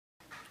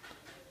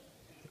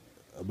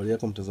Habari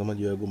yako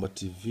mtazamaji wa YAGOMBA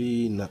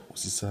TV, na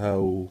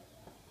usisahau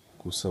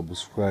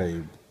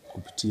kusubscribe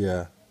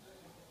kupitia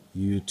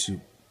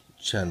YouTube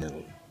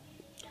channel.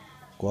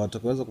 Kwa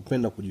watakaweza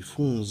kupenda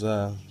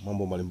kujifunza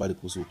mambo mbalimbali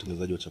kuhusu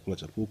utengenezaji wa chakula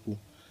cha kuku,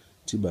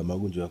 tiba ya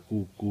magonjwa ya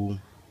kuku,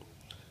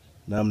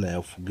 namna ya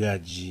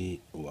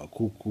ufugaji wa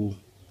kuku,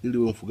 ili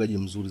uwe mfugaji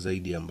mzuri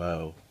zaidi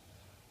ambao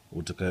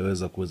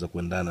utakayeweza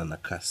kuendana na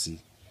kasi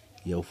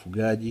ya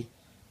ufugaji,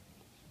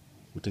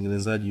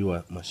 utengenezaji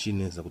wa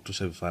mashine za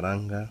kutosha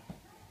vifaranga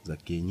za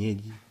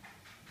kienyeji,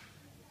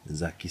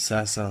 za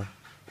kisasa,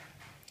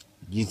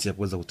 jinsi ya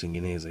kuweza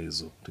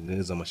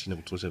kutengeneza mashine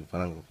kutosha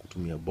vifaranga kwa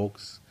kutumia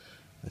box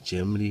na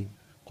chemli,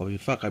 kwa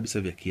vifaa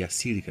kabisa vya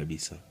kiasili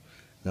kabisa,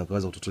 na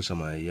kuweza kutotosha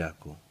mayai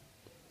yako.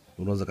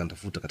 Unaweza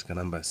kanitafuta katika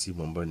namba ya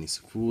simu ambayo ni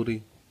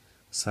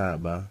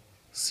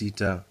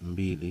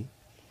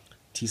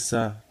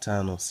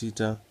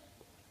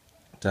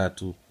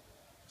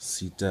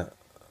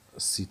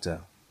 0762956366.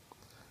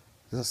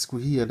 Sasa siku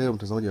hii ya leo,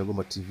 mtazamaji wa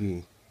YAGOMBA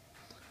TV,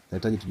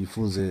 nahitaji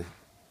tujifunze.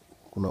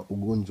 Kuna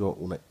ugonjwa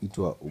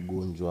unaitwa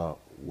ugonjwa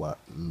wa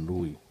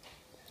Ndui.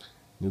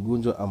 Ni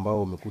ugonjwa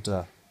ambao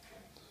umekuta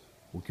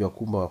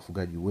ukiwakumba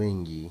wafugaji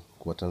wengi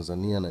kwa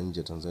Tanzania na nje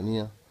ya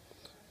Tanzania.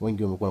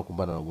 Wengi wamekuwa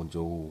wanakumbana na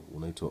ugonjwa huu,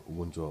 unaitwa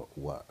ugonjwa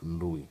wa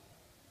Ndui.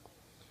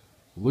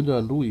 Ugonjwa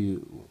wa Ndui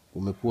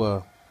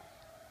umekuwa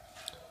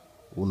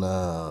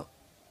una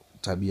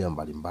tabia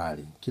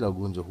mbalimbali. Kila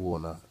ugonjwa huo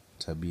una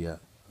tabia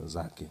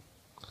zake.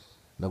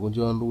 Na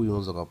ugonjwa wa Ndui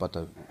unaweza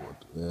kupata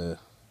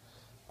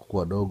kuku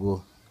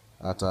wadogo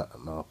hata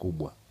na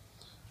wakubwa.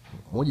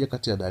 Moja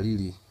kati ya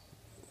dalili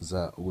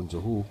za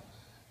ugonjwa huu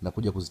na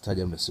kuja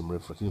kuzitaja muda si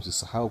mrefu, lakini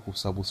usisahau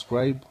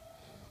kusubscribe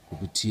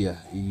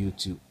kupitia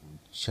YouTube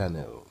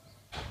channel.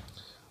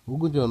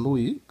 Ugonjwa wa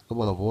Ndui,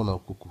 kama unavyoona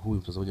kuku huyu,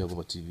 mtazamaji wa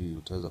YAGOMBA TV,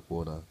 utaweza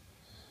kuona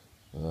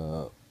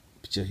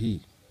picha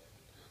hii.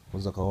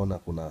 Unaweza kaona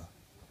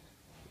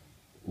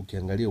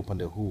ukiangalia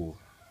upande huu,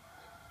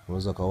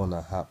 unaweza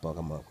kaona hapa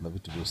kama kuna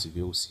vitu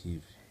vyeusi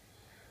hivi.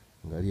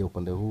 Angalia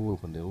upande huu,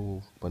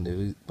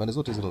 pande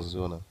zote hizo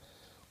unazoziona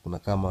kuna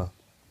kama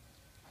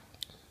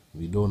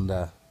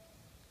vidonda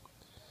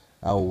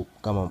au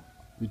kama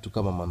vitu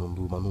kama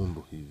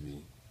manundu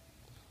hivi.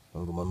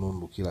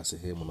 Manundu kila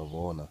sehemu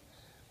unavyoona.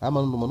 Haya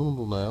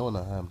manundu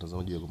unayaona haya,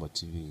 mtazamaji wa YAGOMBA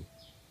TV,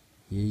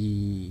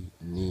 hii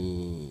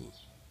ni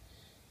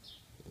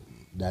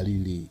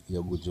dalili ya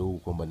ugonjwa huu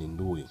kwamba ni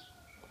Ndui.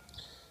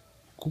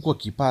 Kuku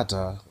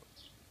akipata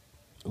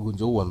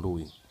ugonjwa huu wa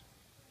Ndui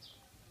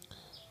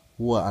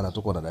huwa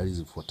anatokwa na dalili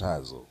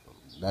zifuatazo.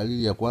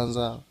 Dalili ya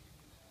kwanza,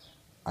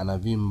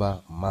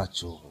 anavimba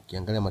macho.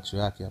 Ukiangalia macho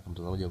yake hapa,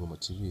 mtazamaji wa YAGOMBA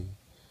TV,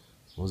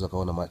 unaweza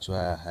kaona macho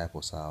haya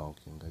hayako sawa.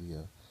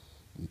 Ukiangalia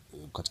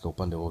katika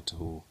upande wote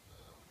huu,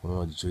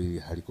 unaona jicho hili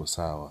haliko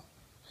sawa.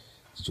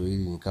 Jicho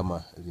hili ni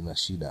kama lina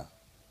shida.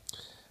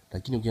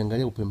 Lakini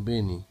ukiangalia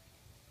upembeni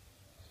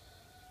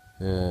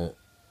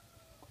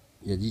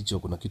ya jicho,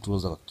 kuna kitu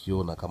unaweza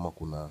kukiona kama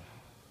kuna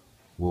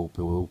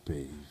weupe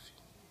hivi.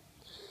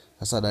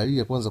 Sasa dalili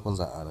ya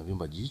kwanza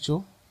anavimba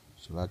jicho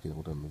lake,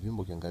 linakuta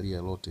limevimba.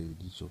 Ukiangalia lote hili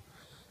jicho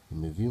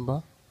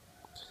limevimba.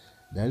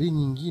 Dalili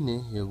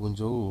nyingine ya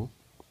ugonjwa huu,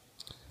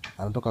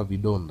 anatoka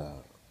vidonda.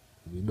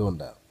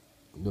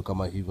 Ndio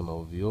kama hivi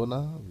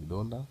unavyoviona,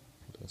 vidonda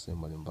katika sehemu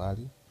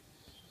mbalimbali.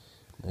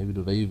 Na hivi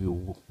vidonda hivi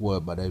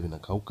huwa baadaye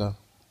vinakauka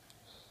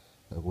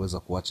na kuweza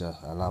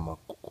kuacha alama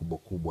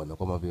kubwa na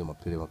kama vile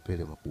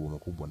mapele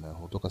makubwa na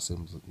hutoka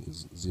sehemu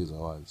zile za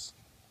wazi.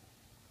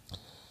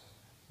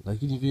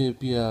 Lakini vile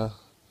pia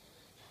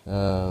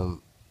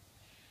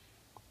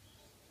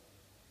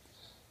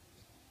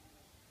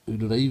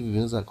vidonda hivi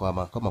vinaweza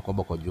kama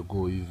kwa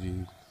jogoo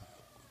hivi,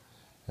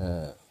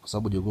 kwa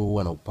sababu jogoo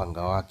huwa na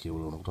upanga wake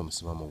ule, unakuta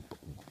umesimama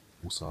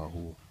usawa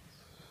huu,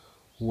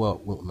 huwa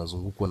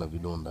unazungukwa na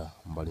vidonda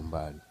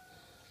mbalimbali.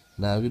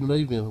 Na vidonda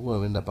hivi huwa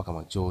vinaenda mpaka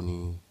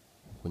machoni,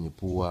 kwenye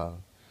pua,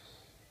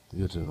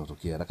 vyote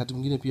vinatokea. Wakati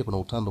mwingine pia kuna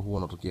utando huwa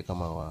unatokea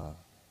kama wa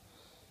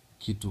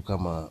kitu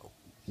kama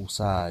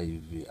usaa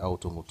hivi au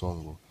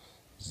tongo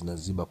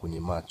zinaziba kwenye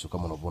macho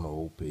kama unavyoona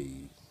weupe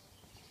hivi.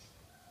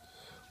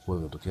 Huwa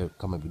vinatokea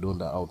kama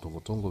vidonda au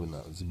tongo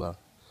vinaziba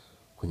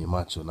kwenye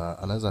macho, na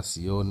anaweza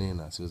asione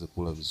na asiweze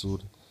kula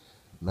vizuri.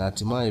 Na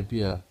hatimaye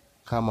pia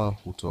kama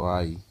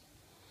hutoai,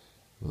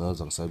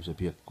 unaweza kusababisha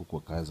pia kuku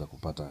akaweza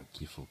kupata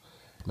kifo.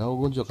 Na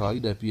ugonjwa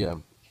kawaida pia,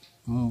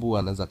 mbu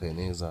anaweza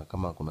kaeneza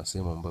kama kuna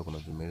sehemu ambayo kuna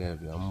vimelea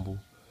vya mbu.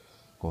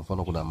 Kwa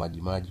mfano kuna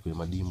maji kwenye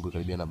madimbwi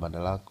karibia na banda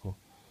lako,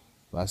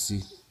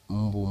 basi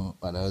mbu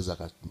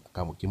anaweza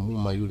kama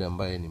kimuuma yule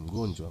ambaye ni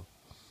mgonjwa,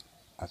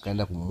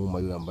 akaenda kumuuma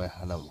yule ambaye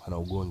hana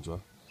ugonjwa.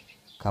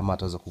 Kama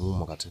ataweza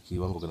kumuuma katika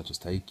kiwango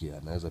kinachostahili,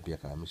 anaweza pia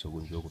kahamisha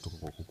ugonjwa kutoka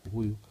kwa kuku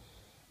huyu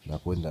na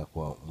kwenda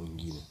kwa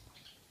mwingine.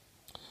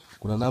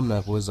 Kuna namna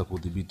ya kuweza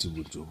kudhibiti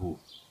ugonjwa huu.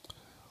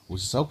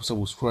 Usisahau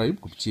kusubscribe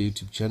kupitia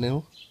YouTube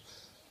channel.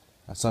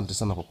 Asante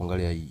sana kwa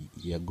kuangalia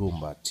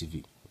YAGOMBA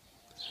TV.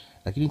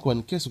 Lakini kwa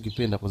in case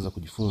ukipenda kwanza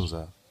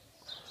kujifunza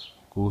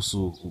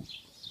kuhusu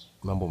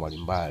mambo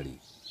mbalimbali,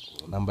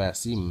 namba ya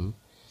simu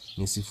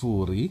ni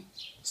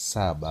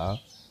 07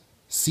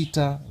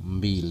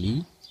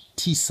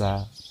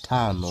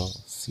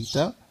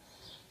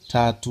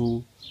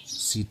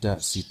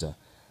 62956366.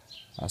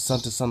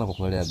 Asante sana kwa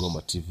kuangalia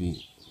Yagomba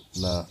TV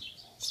na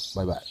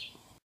bye bye.